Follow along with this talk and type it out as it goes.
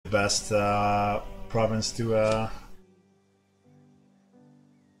best province to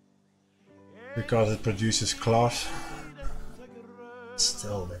because it produces cloth.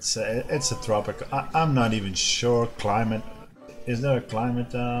 Still, it's a tropical. I'm not even sure climate. Is there a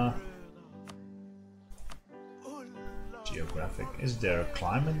climate geographic? Is there a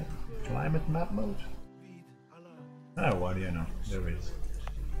climate map mode? Oh, what do you know? There is.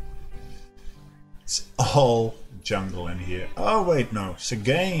 It's all jungle in here. Oh wait, no,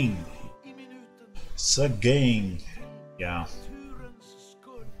 Sagain. Sagain. Yeah.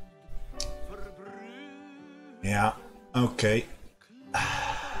 Yeah. Okay.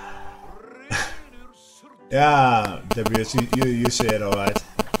 Yeah, WS, you say it alright.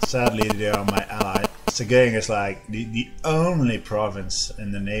 Sadly, they are my ally. Sagaing is like the only province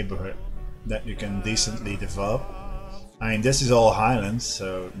in the neighborhood that you can decently develop. I mean, this is all highlands,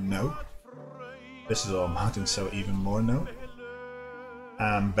 so no. This is all mountains, so even more no.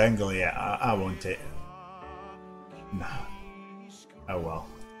 Bengal, yeah, I won't take. No. Oh well.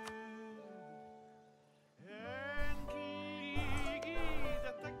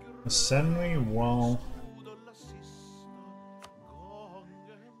 Senri, well,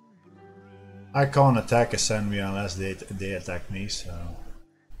 I can't attack a Senri unless they attack me, so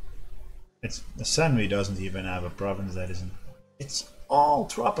it's the Senri doesn't even have a province that isn't. It's all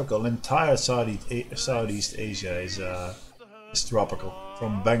tropical. Entire Southeast Asia is tropical,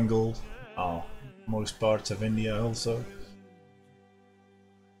 from Bengal, most parts of India also.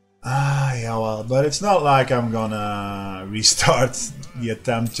 Ah, yeah, well, but it's not like I'm gonna restart the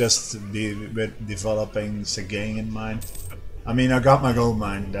attempt just with developing Sagaing in mind. I mean, I got my gold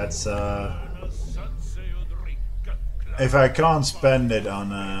mine. That's if I can't spend it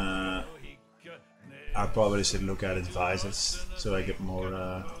on, I probably should look at advisors so I get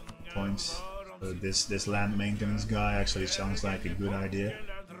more points. So this land maintenance guy actually sounds like a good idea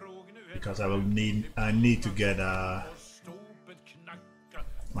because I need to get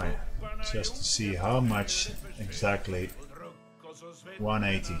just to see how much exactly.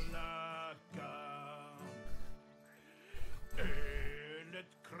 180.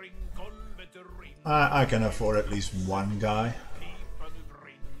 I can afford at least one guy.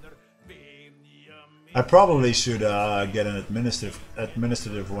 I probably should get an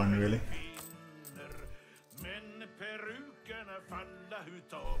administrative one, really.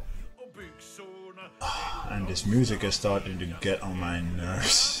 And this music is starting to get on my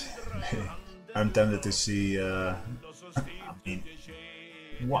nerves. I'm tempted to see. I mean,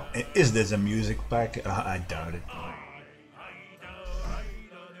 what is this, a music pack? I doubt it.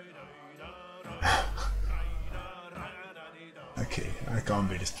 Okay, I can't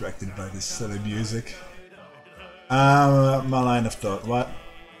be distracted by this silly music. My line of thought. What?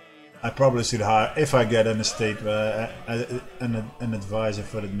 I probably should hire, if I get an estate, an advisor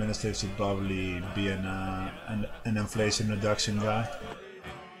for the administrative should probably be an inflation reduction guy.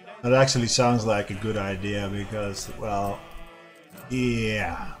 That actually sounds like a good idea because, well,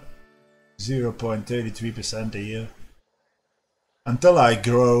 yeah, 0.33% a year. Until I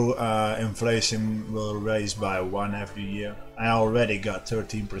grow, inflation will raise by 1 every year. I already got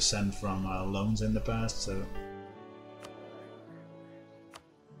 13% from loans in the past, so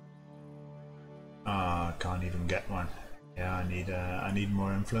I can't even get one. Yeah, I need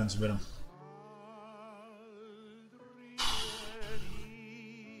more influence with him.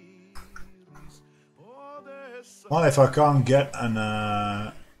 Well, if I can't get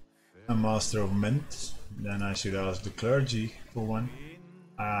a Master of Mint, then I should ask the clergy for one.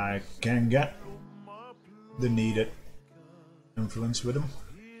 I can get the needed influence with him.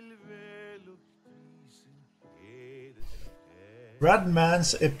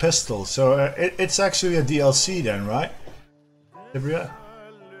 Redman's Epistle, so it's actually a DLC then, right?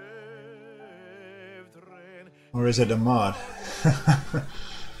 Or is it a mod?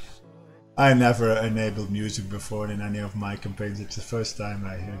 I never enabled music before in any of my campaigns. It's the first time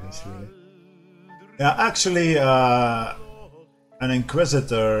I hear this, really. Yeah, actually, an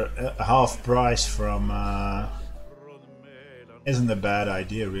Inquisitor half price from isn't a bad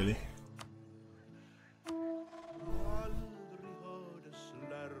idea, really.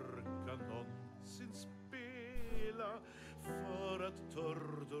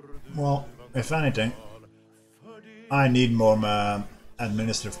 Well, if anything, I need more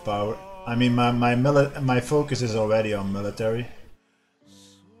administrative power. I mean, my focus is already on military.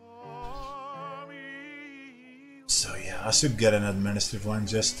 So yeah, I should get an administrative one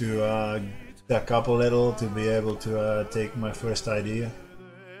just to stack up a little to be able to take my first idea.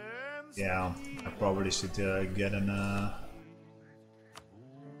 Yeah, I probably should get an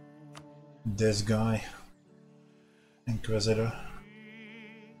this guy, Inquisitor.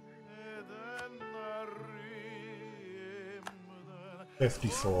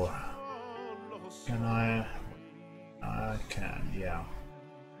 54. Can I? I can, yeah.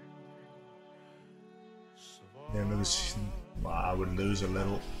 They lose. Well, I would lose a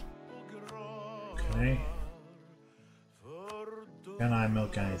little. Okay. Can I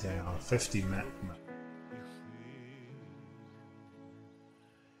milk anything? Oh, 50 met.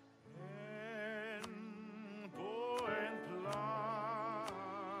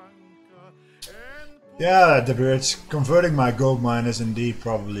 Yeah, the bridge. Converting my gold mine is indeed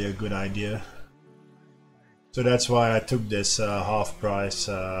probably a good idea. So that's why I took this half price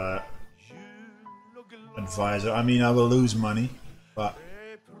advisor. I mean, I will lose money, but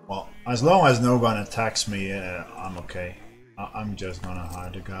well, as long as no one attacks me, I'm okay. I'm just gonna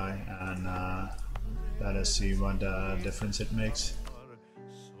hire the guy and let us see what difference it makes.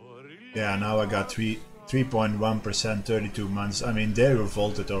 Yeah, now I got 3.1%, 32 months. I mean, they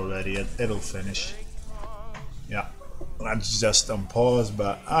revolted already. It'll finish. Yeah, that's just on pause,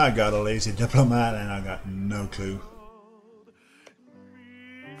 but I got a lazy diplomat and I got no clue.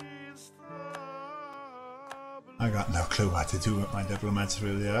 I got no clue what to do with my diplomats,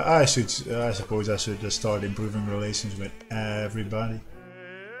 really. I suppose I should just start improving relations with everybody.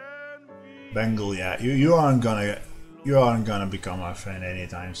 Bengal, yeah, you aren't gonna become my friend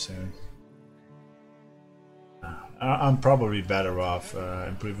anytime soon. I'm probably better off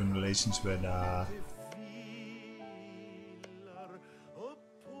improving relations with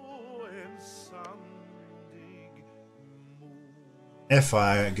if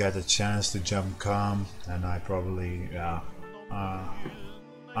I get a chance to jump calm, then I probably, yeah,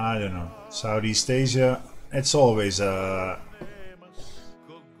 I don't know. Southeast Asia, it's always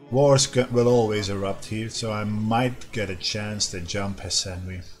wars will always erupt here, so I might get a chance to jump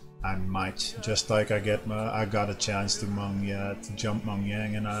Hesenwi. I might, just like I got a chance to jump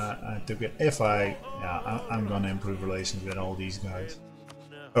Mongyang, and I took it. If I'm gonna improve relations with all these guys.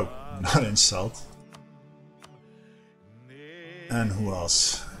 Oh, not insult. And who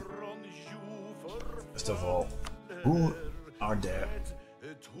else? First of all, who are there?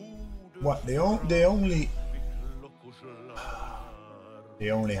 What they only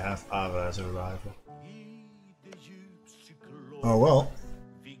have Ava as a rival. Oh well.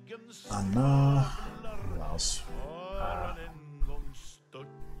 Anna, who else?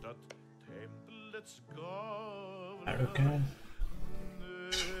 American.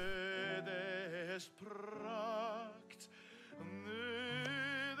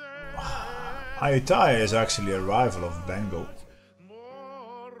 Ayutthaya is actually a rival of Bengal.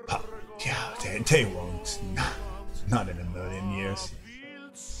 But yeah, they won't. Not in a million years.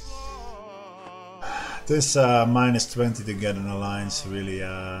 This minus 20 to get an alliance really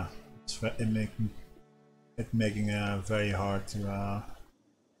it's making it very hard to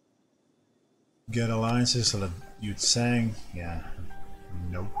get alliances. So you'd saying, yeah,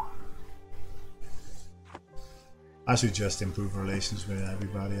 no. I should just improve relations with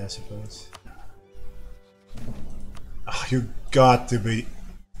everybody, I suppose. Oh, you got to be.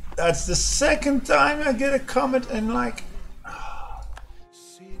 That's the second time I get a comment and like. Oh,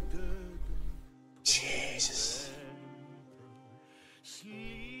 Jesus.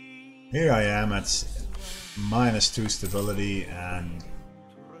 Here I am at -2 stability, and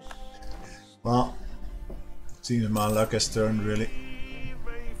well, it seems my luck has turned really.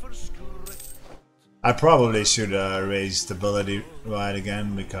 I probably should raise stability right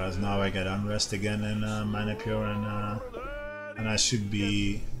again, because now I get unrest again in Manipur, and I should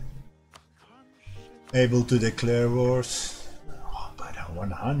be able to declare wars. Oh, but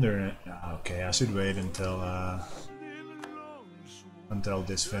 100. Okay, I should wait until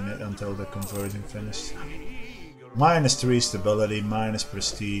the conversion finished. -3 stability, minus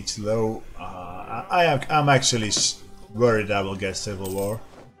prestige, low. I'm actually worried I will get civil war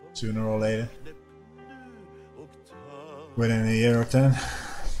sooner or later. Within a year or 10.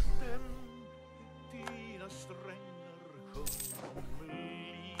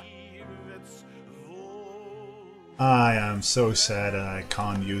 I am so sad that I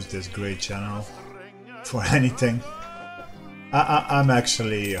can't use this great channel for anything. I'm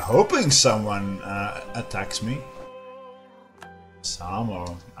actually hoping someone attacks me. Some,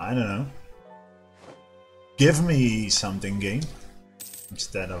 or I don't know. Give me something, game,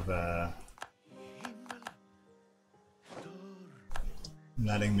 instead of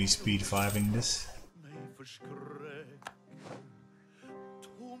letting me speed 5ing this.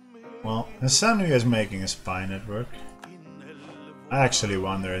 Well, Hassanu is making a spy network. I actually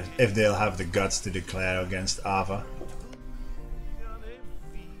wonder if they'll have the guts to declare against Ava.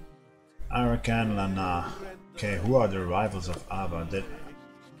 Arakan, Lana. Okay, who are the rivals of Ava?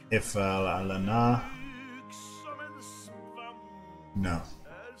 If Lana... No.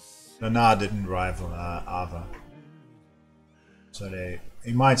 Lana didn't rival Ava. So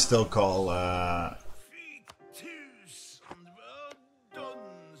he might still call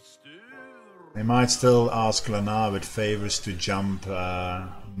they might still ask Lana with favors to jump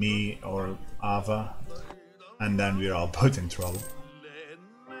me or Ava, and then we're all both in trouble.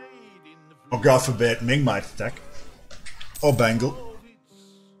 Or God forbid, Ming might attack. Or Bengal.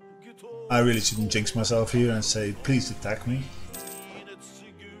 I really shouldn't jinx myself here and say, please attack me.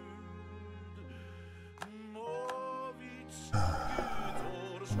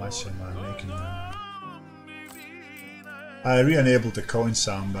 How much am I making now? I re-enabled the coin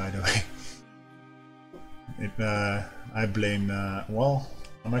sound, by the way. I blame, well,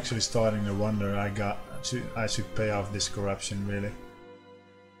 I'm actually starting to wonder I should pay off this corruption, really.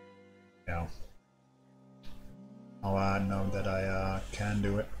 Yeah. Oh, I know that I can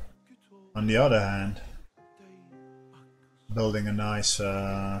do it. On the other hand, building a nice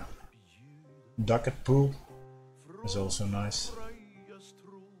ducat pool is also nice.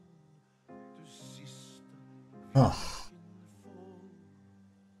 Oh.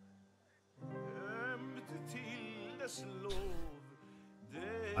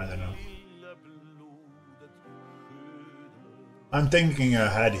 I don't know. I'm thinking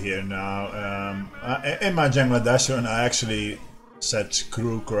ahead here now. In my Bangladesh run, I actually set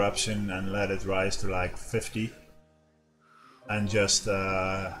screw corruption and let it rise to like 50, and just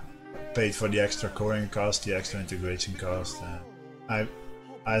paid for the extra coring cost, the extra integration cost. I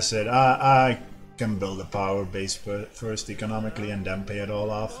said I can build a power base first economically and then pay it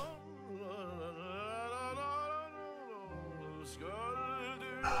all off.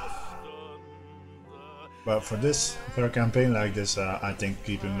 But for a campaign like this, I think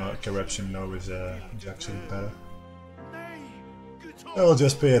keeping corruption low is actually better. I'll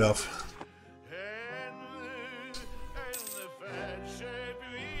just pay it off.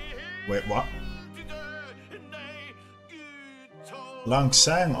 Wait, what? Lang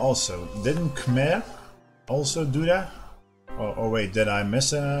Sang also. Didn't Khmer also do that? Oh wait, did I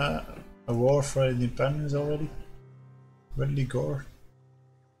miss a war for independence already? Ridley Gore?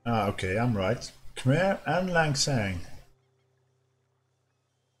 Ah, okay, I'm right. Khmer and Lang Sang.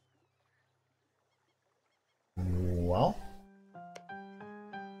 Well,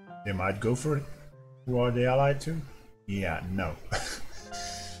 they might go for it. Who are they allied to? Yeah, no.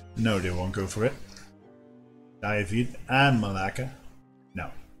 No, they won't go for it. David and Malacca.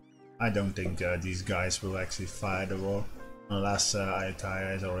 No. I don't think these guys will actually fight the war. Unless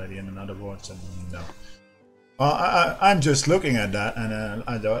Ayutthaya is already in another war, so no. I'm just looking at that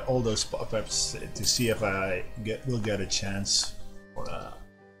and all those pop-ups to see if I will get a chance for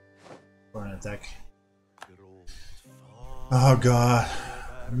an attack. Oh god,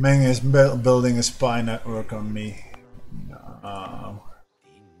 Ming is building a spy network on me. No.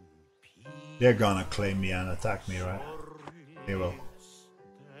 They're gonna claim me and attack me, right? They will.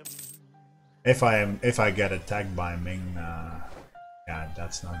 If I get attacked by Ming, yeah,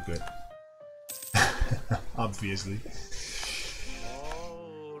 that's not good. Obviously.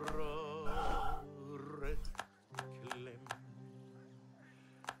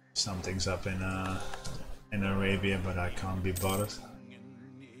 Something's up in Arabia, but I can't be bothered.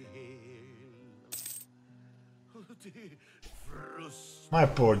 My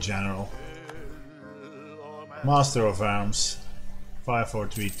poor general. Master of Arms.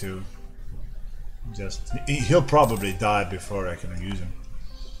 5432. He'll probably die before I can use him.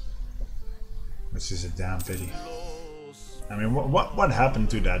 Which is a damn pity. I mean, what happened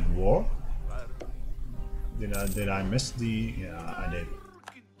to that war? Did I miss the? Yeah, I did.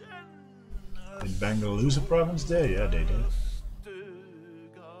 Did Bengal lose a province there? Yeah, they did.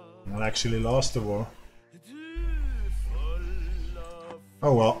 Well, actually lost the war.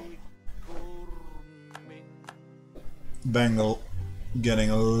 Oh well. Bengal getting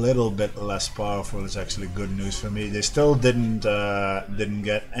a little bit less powerful is actually good news for me. They still didn't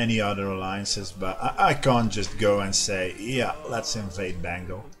get any other alliances, but I can't just go and say, yeah, let's invade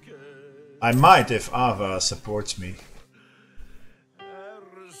Bengal. I might if Ava supports me.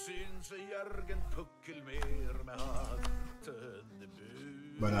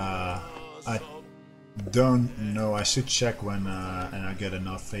 But I don't know. I should check when and I get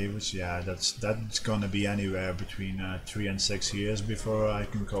enough favors. Yeah, that's gonna be anywhere between 3 and 6 years before I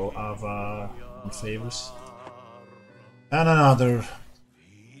can call Ava in favors. And another.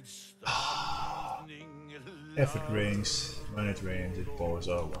 If it rains, when it rains, it pours.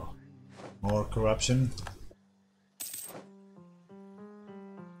 Oh well. More corruption.